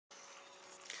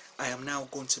I am now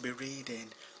going to be reading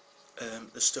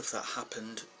the stuff that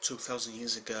happened 2,000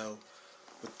 years ago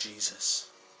with Jesus.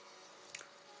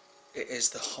 It is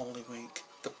the Holy Week,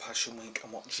 the Passion Week,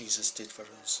 and what Jesus did for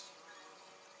us.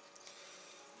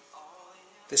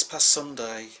 This past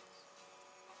Sunday,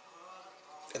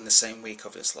 in the same week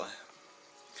obviously,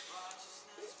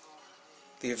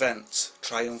 the event,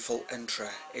 triumphal entry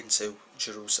into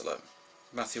Jerusalem,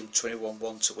 Matthew 21,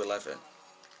 1-11.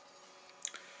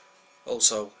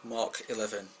 Also Mark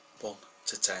 11,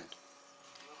 1-10.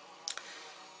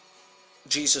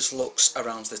 Jesus looks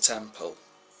around the temple,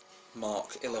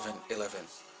 Mark 11:11.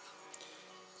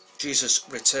 Jesus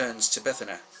returns to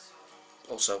Bethany,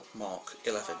 also Mark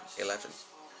 11:11.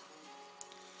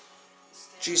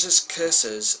 Jesus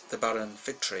curses the barren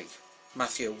fig tree,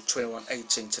 Matthew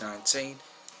 21:18-19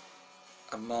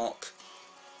 and Mark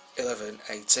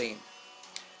 11:18.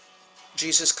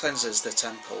 Jesus cleanses the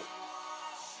temple,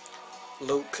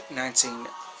 Luke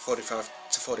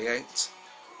 19:45-48,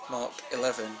 Mark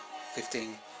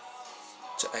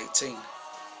 11:15-18.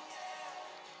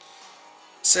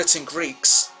 Certain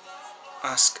Greeks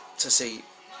ask to see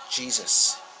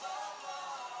Jesus.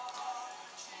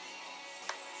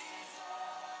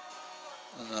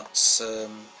 And that's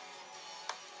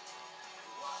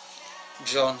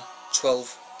John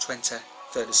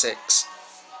 12:20-36.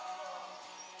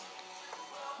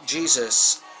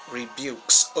 Jesus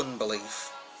rebukes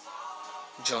unbelief,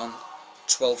 John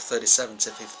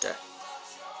 12:37-50.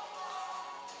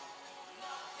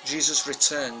 Jesus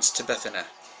returns to Bethany,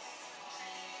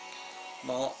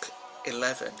 Mark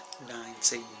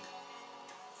 11:19.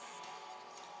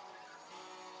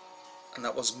 And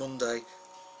that was Monday.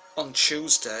 On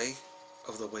Tuesday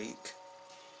of the week,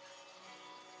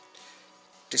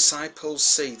 disciples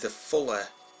see the fully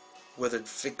withered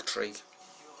fig tree,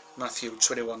 Matthew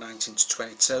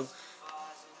 21:19-22,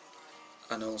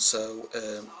 and also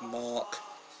Mark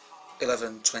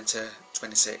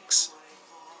 11:20-26.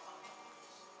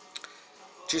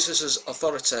 Jesus'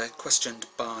 authority questioned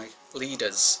by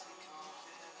leaders,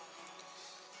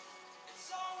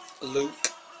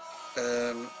 Luke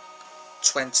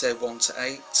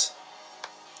 20:1-8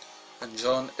 and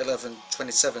John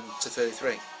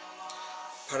 11:27-33.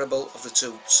 Parable of the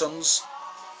two sons,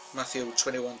 Matthew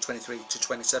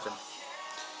 21:23-27.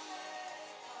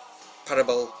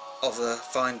 Parable of the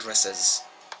vine dressers,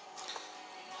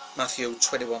 Matthew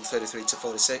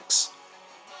 21:33-46.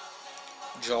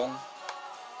 John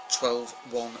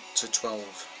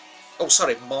 12:1-12. Oh,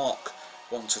 sorry, Mark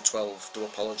 1-12. Do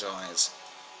apologise.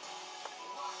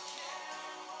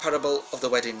 Parable of the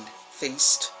wedding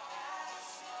feast,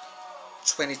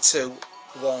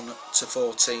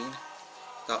 22:1-14.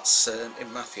 That's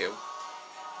in Matthew.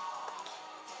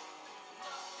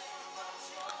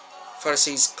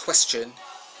 Pharisees' question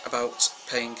about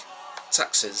paying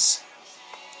taxes,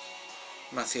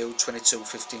 Matthew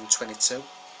 22:15-22.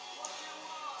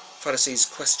 Pharisees'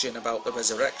 question about the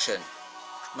resurrection,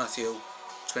 Matthew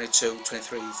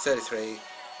 22:23-33.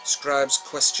 Scribes'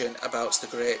 question about the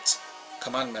great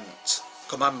commandment,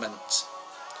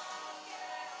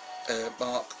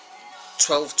 Mark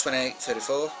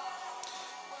 12:28-34.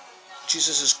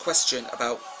 Jesus' question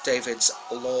about David's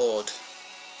Lord,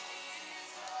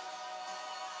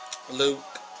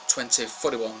 Luke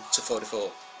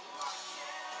 20:41-44.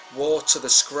 Woe to the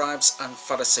scribes and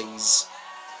Pharisees,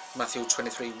 Matthew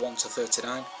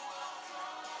 23:1-39,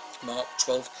 Mark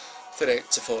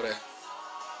 12:38-40.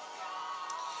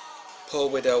 Poor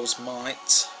widow's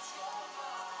mite,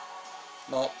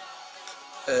 Mark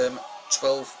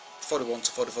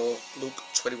 12:41-44, Luke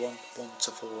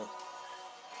 21:1-4.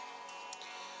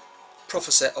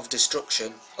 Prophecy of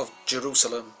destruction of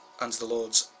Jerusalem and the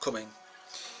Lord's coming,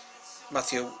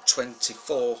 Matthew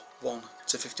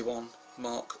 24:1-51,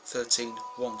 Mark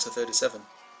 13:1-37.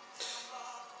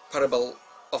 Parable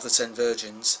of the 10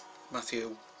 virgins,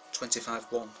 Matthew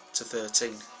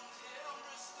 25:1-13.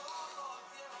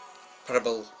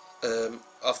 Parable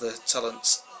of the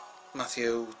talents,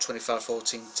 Matthew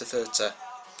 25:14-30.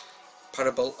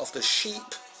 Parable of the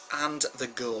sheep and the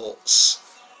goats,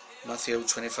 Matthew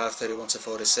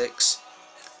 25:31-46.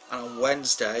 And on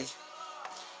Wednesday,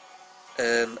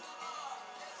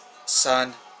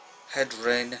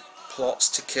 Sanhedrin plots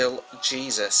to kill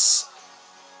Jesus,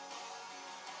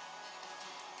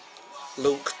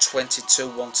 Luke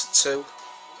 22:1-2,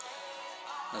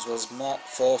 as well as Mark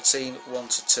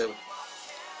 14:1-2.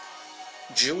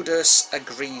 Judas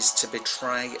agrees to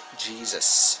betray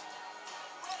Jesus,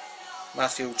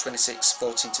 Matthew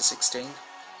 26:14-16.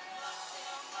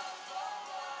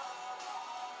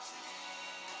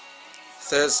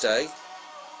 Thursday,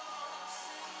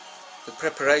 the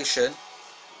preparation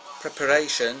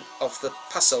preparation of the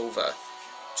Passover,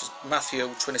 which is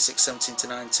Matthew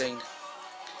 26:17-19.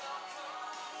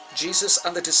 Jesus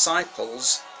and the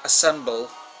disciples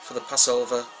assemble for the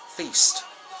Passover feast,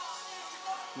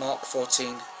 Mark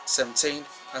 14:17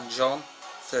 and John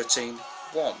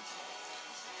 13:1.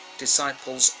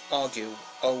 Disciples argue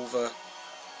over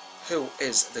who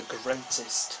is the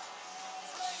greatest,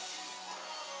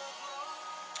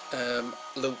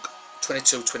 Luke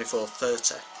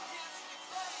 22:24-30.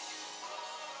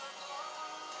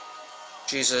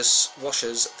 Jesus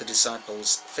washes the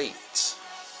disciples' feet,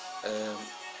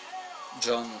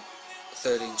 John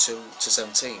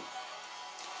 13:2-17.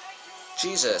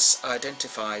 Jesus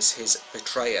identifies his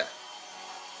betrayer,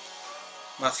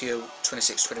 Matthew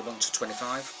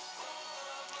 26:21-25.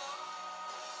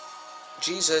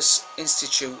 Jesus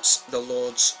institutes the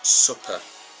Lord's Supper,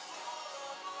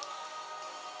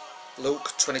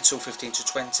 Luke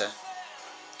 22:15-20.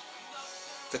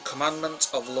 The commandment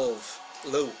of love,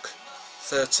 Luke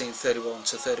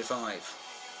 13:31-35.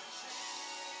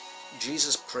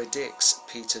 Jesus predicts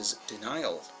Peter's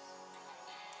denial,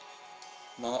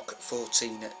 Mark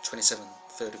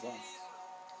 14:27-31.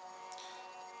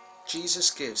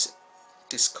 Jesus gives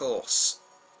discourse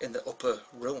in the upper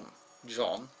room,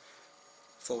 John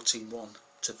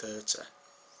 14:1-30.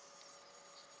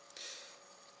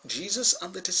 Jesus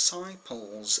and the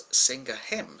disciples sing a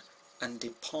hymn and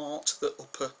depart the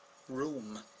upper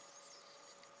room,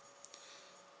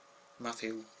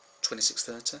 Matthew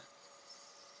 26:30.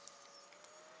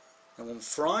 And on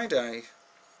Friday,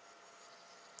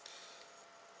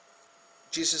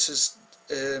 Jesus'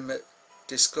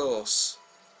 discourse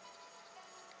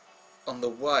on the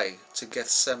way to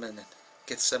Gethsemane,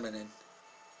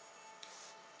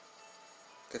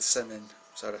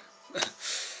 sorry.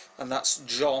 And that's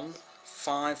John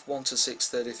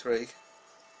 5:1-6:33.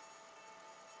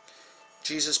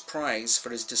 Jesus prays for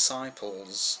his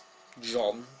disciples,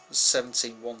 John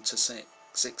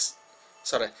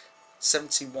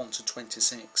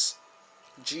 71-26.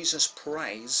 Jesus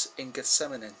prays in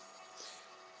Gethsemane,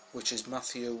 which is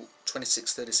Matthew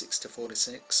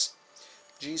 26:36-46.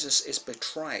 Jesus is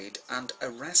betrayed and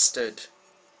arrested,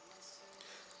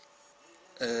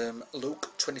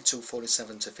 Luke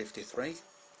 22:47-53.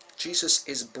 Jesus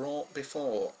is brought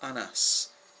before Annas,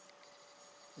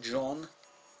 John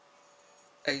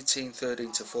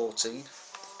 18:13-14.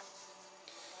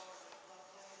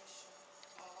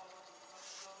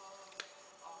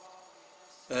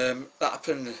 That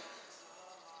happened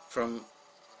from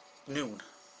noon.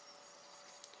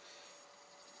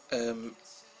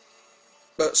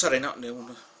 But sorry, not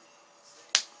noon.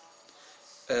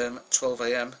 12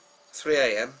 a.m. 3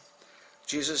 a.m.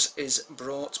 Jesus is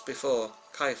brought before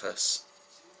Caiaphas,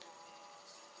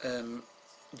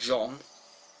 John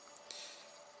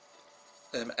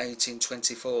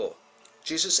 18:24.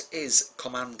 Jesus is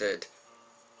commanded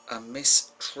and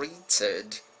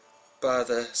mistreated by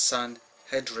the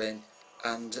Sanhedrin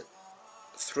and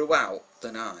throughout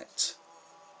the night,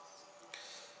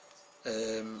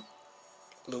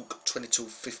 Luke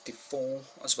 22:54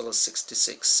 as well as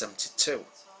 66:72.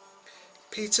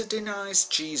 Peter denies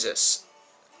Jesus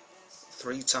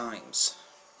 3 times,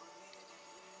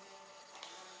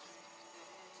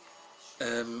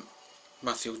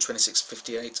 Matthew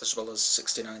 26:58 as well as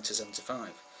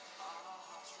 69-75.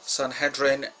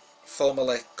 Sanhedrin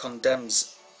formally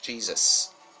condemns Jesus,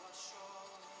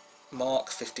 Mark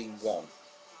 15:1.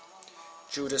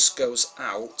 Judas goes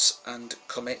out and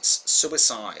commits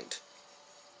suicide,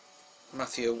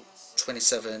 Matthew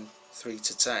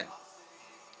 27:3-10.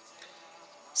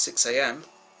 6 a.m.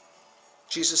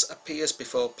 Jesus appears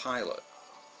before Pilate,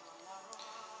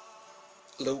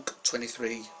 Luke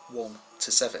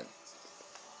 23:1-7.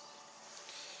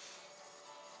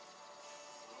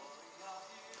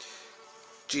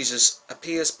 Jesus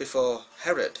appears before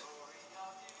Herod,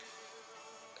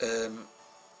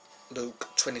 Luke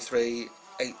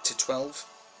 23:8-12.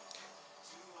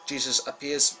 Jesus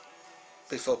appears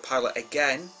before Pilate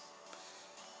again,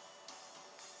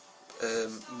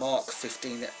 Mark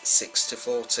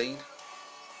 15:6-14.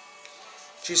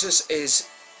 Jesus is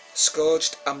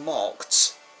scourged and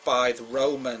mocked by the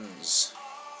Romans,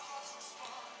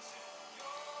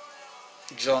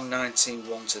 John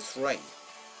 19:1-3.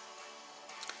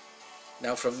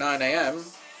 Now from 9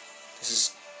 a.m, this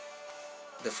is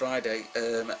the Friday,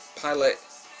 Pilate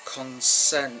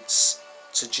consents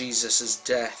to Jesus'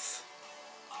 death,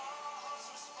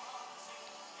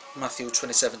 Matthew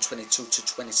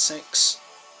 27:22-26.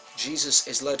 Jesus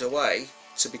is led away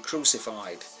to be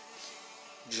crucified,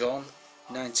 John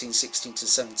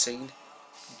 19:16-17.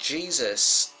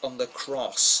 Jesus on the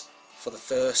cross for the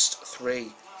first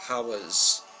 3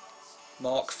 hours.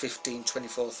 Mark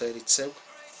 15:24-32.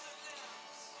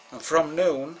 And from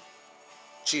noon,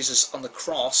 Jesus on the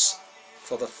cross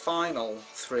for the final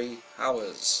 3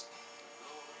 hours.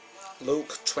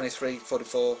 Luke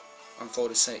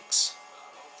 23:44-46.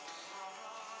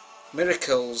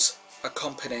 Miracles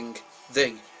accompanying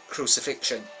the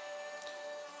crucifixion.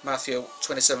 Matthew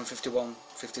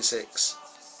 27:51-56.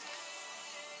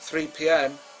 3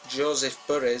 p.m. Joseph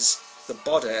buries the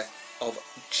body of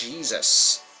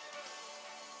Jesus.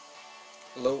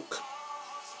 Luke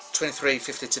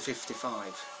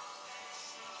 23:50-55.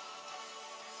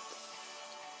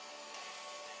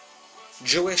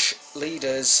 Jewish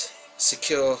leaders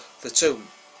secure the tomb.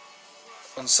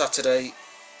 On Saturday,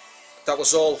 that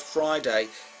was all Friday.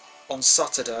 On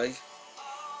Saturday,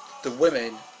 the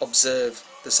women observe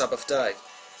the Sabbath day.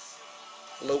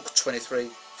 Luke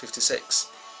 23:56.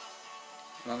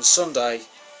 And on Sunday,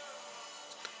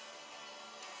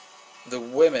 the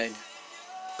women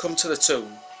come to the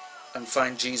tomb and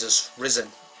find Jesus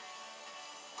risen.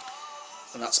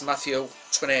 And that's Matthew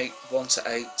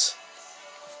 28:1-8.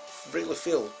 Really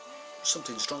feel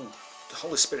something strong. The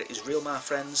Holy Spirit is real, my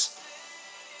friends.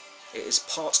 It is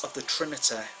part of the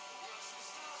Trinity.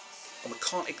 And we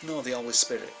can't ignore the Holy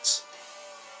Spirit.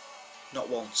 Not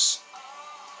once.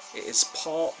 It is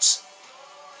part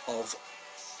of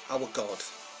our God.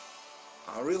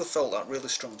 I really felt that really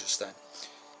strong just then.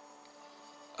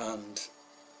 And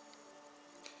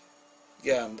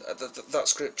yeah, and that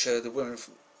scripture, the women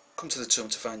come to the tomb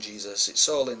to find Jesus, it's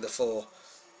all in the 4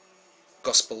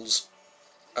 Gospels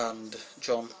and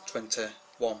John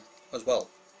 21 as well.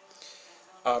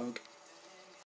 And